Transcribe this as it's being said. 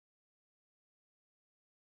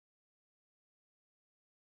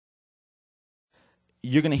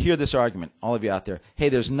you're going to hear this argument, all of you out there. Hey,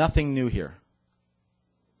 there's nothing new here.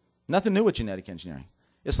 Nothing new with genetic engineering.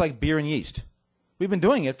 It's like beer and yeast. We've been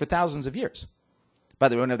doing it for thousands of years. By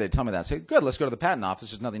the way, whenever they tell me that, I say, good, let's go to the patent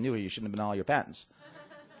office. There's nothing new here. You shouldn't have been all your patents.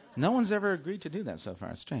 No one's ever agreed to do that so far.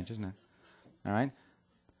 It's strange, isn't it? All right?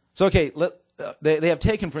 So, okay, they have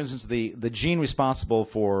taken, for instance, the gene responsible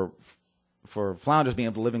for flounders being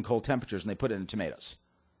able to live in cold temperatures, and they put it in tomatoes.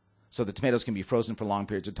 So the tomatoes can be frozen for long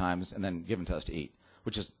periods of time and then given to us to eat,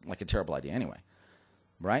 which is like a terrible idea anyway.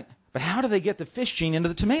 Right? But how do they get the fish gene into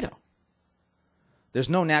the tomato? There's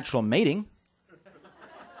no natural mating.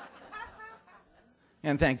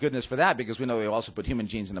 And thank goodness for that, because we know they also put human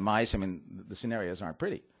genes into mice. I mean, the scenarios aren't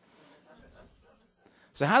pretty.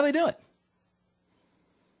 So how do they do it?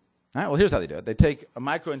 All right, well, here's how they do it. They take a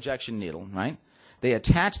microinjection needle, right? They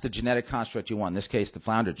attach the genetic construct you want, in this case the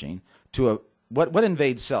flounder gene, to a what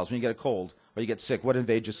invades cells when you get a cold or you get sick? What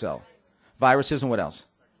invades your cell? Viruses and what else?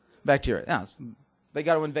 Bacteria. Yeah, they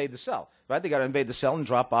got to invade the cell, right? They got to invade the cell and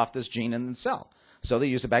drop off this gene in the cell. So they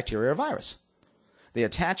use a bacteria or virus. They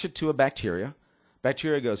attach it to a bacteria.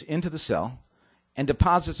 Bacteria goes into the cell and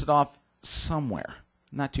deposits it off somewhere.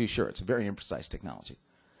 Not too sure. It's a very imprecise technology.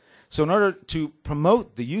 So in order to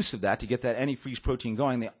promote the use of that, to get that antifreeze protein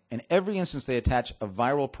going, in every instance they attach a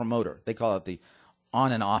viral promoter. They call it the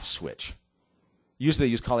on and off switch. Usually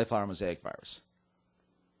they use cauliflower mosaic virus.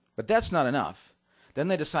 But that's not enough. Then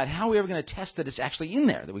they decide, how are we ever going to test that it's actually in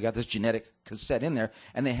there, that we got this genetic cassette in there,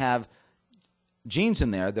 and they have genes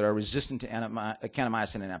in there that are resistant to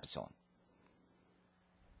kanamycin and ampicillin.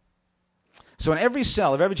 So in every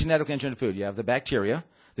cell of every genetically engineered food, you have the bacteria,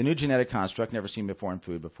 the new genetic construct never seen before in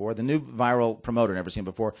food before, the new viral promoter never seen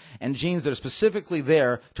before, and genes that are specifically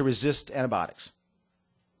there to resist antibiotics.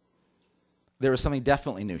 There is something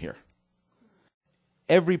definitely new here.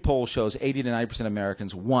 Every poll shows 80 to 90% of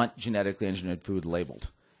Americans want genetically engineered food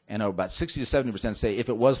labeled. And about 60 to 70% say if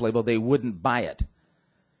it was labeled, they wouldn't buy it.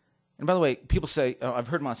 And by the way, people say, I've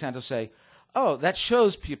heard Monsanto say, oh, that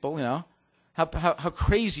shows people, you know, how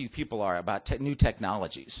crazy people are about new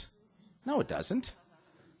technologies. No, it doesn't.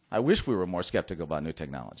 I wish we were more skeptical about new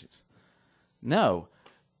technologies. No.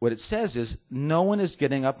 What it says is no one is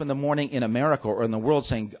getting up in the morning in America or in the world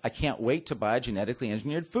saying, I can't wait to buy genetically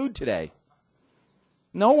engineered food today.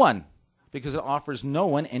 No one. Because it offers no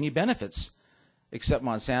one any benefits except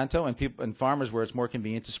Monsanto and people and farmers where it's more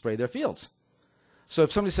convenient to spray their fields. So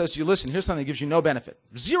if somebody says to you, listen, here's something that gives you no benefit,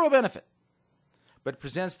 zero benefit, but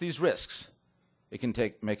presents these risks. It can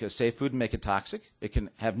make a safe food and make it toxic. It can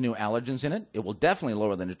have new allergens in it. It will definitely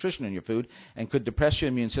lower the nutrition in your food and could depress your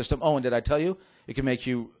immune system. Oh, and did I tell you? It can make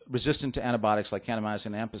you resistant to antibiotics like kanamycin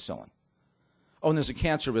and ampicillin. Oh, and there's a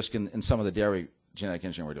cancer risk in some of the dairy genetic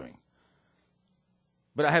engineering we're doing.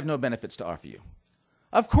 But I have no benefits to offer you.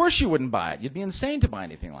 Of course you wouldn't buy it. You'd be insane to buy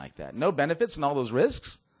anything like that. No benefits and all those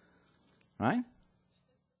risks. Right?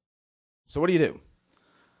 So what do you do?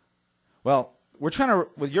 Well, we're trying to,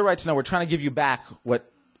 with your right to know, we're trying to give you back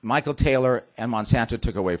what Michael Taylor and Monsanto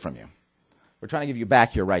took away from you. We're trying to give you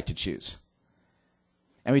back your right to choose.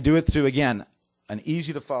 And we do it through, again, an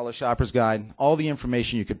easy-to-follow shopper's guide, all the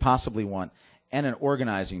information you could possibly want, and an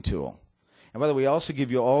organizing tool. And by the way, we also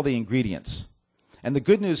give you all the ingredients. And the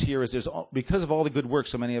good news here is because of all the good work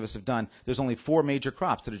so many of us have done, there's only 4 major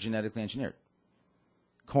crops that are genetically engineered.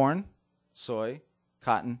 Corn, soy,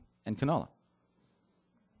 cotton, and canola.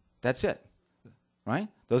 That's it. Right?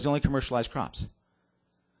 Those are the only commercialized crops.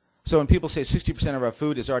 So when people say 60% of our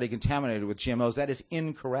food is already contaminated with GMOs, that is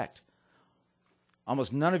incorrect.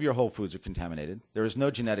 Almost none of your whole foods are contaminated. There is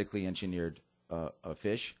no genetically engineered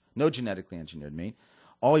fish, no genetically engineered meat.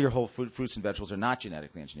 All your whole fruits and vegetables are not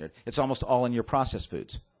genetically engineered. It's almost all in your processed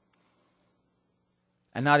foods.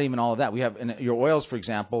 And not even all of that. We have in your oils, for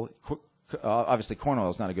example, obviously corn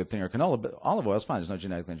oil is not a good thing, or canola, but olive oil is fine. There's no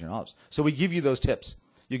genetically engineered olives. So we give you those tips.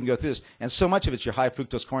 You can go through this. And so much of it's your high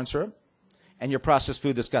fructose corn syrup and your processed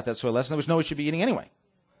food that's got that soy lecithin, which no one should be eating anyway.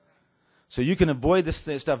 So you can avoid this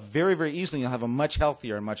stuff very, very easily, and you'll have a much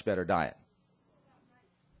healthier and much better diet.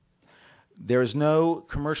 There is no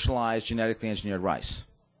commercialized genetically engineered rice.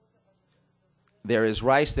 There is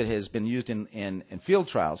rice that has been used in field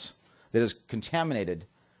trials that is contaminated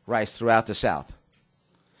rice throughout the South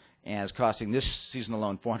and is costing this season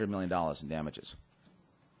alone $400 million in damages.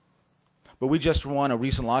 But we just won a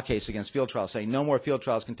recent law case against field trials saying no more field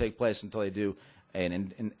trials can take place until they do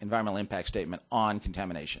an environmental impact statement on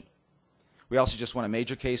contamination. We also just won a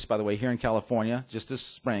major case, by the way, here in California, just this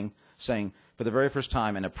spring, saying for the very first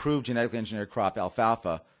time an approved genetically engineered crop,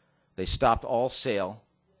 alfalfa, they stopped all sale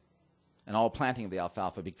and all planting of the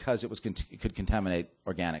alfalfa because it could contaminate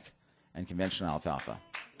organic and conventional alfalfa.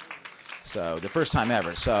 So the first time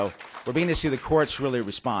ever. So we're beginning to see the courts really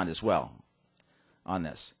respond as well on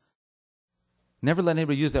this. Never let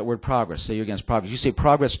anybody use that word progress. Say you're against progress. You say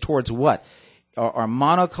progress towards what? Are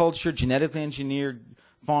monoculture, genetically engineered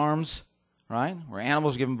farms, right? Where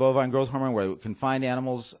animals are given bovine growth hormone, where confined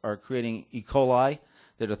animals are creating E. coli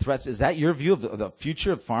that are threats. Is that your view of the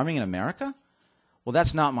future of farming in America? Well,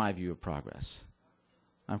 that's not my view of progress.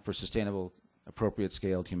 I'm for sustainable, appropriate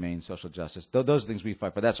scaled, humane social justice. Those are things we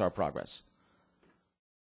fight for. That's our progress.